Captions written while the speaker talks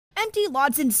empty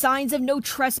lots and signs of no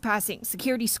trespassing,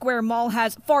 Security Square Mall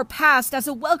has far passed as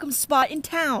a welcome spot in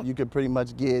town. You could pretty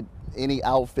much get any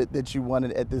outfit that you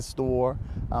wanted at this store.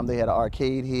 They had an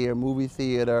arcade here, movie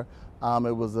theater.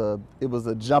 It was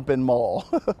a jumping mall.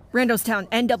 Randallstown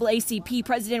NAACP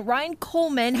President Ryan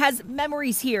Coleman has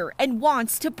memories here and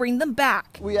wants to bring them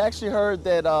back. We actually heard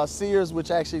that Sears,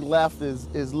 which actually left,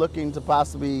 is looking to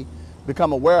possibly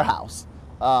become a warehouse.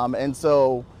 And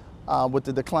so with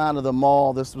the decline of the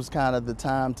mall, this was kind of the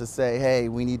time to say, hey,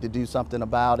 we need to do something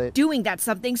about it. Doing that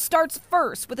something starts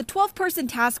first with a 12-person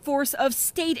task force of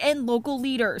state and local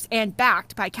leaders and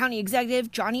backed by County Executive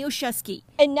Johnny Olszewski.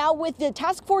 And now with the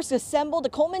task force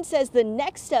assembled, Coleman says the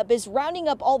next step is rounding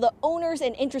up all the owners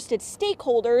and interested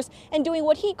stakeholders and doing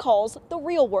what he calls the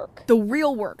real work. The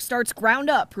real work starts ground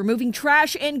up, removing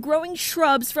trash and growing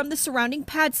shrubs from the surrounding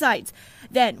pad sites.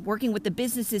 Then working with the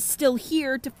businesses still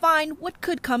here to find what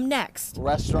could come next.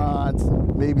 Restaurants,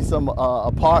 maybe some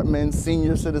apartments,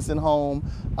 senior citizen home,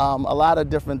 a lot of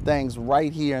different things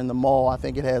right here in the mall. I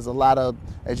think it has a lot of,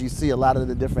 as you see, a lot of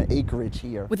the different acreage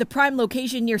here. With a prime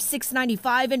location near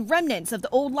 695 and remnants of the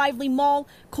old Lively Mall,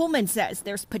 Coleman says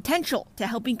there's potential to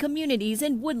helping communities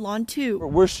in Woodlawn too.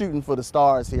 We're shooting for the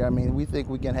stars here. I mean, we think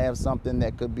we can have something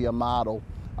that could be a model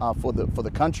for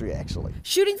the country, actually.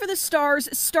 Shooting for the stars,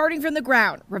 starting from the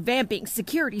ground, revamping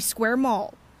Security Square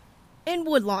Mall. In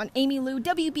Woodlawn, Amy Lou,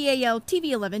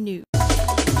 WBAL-TV 11 News.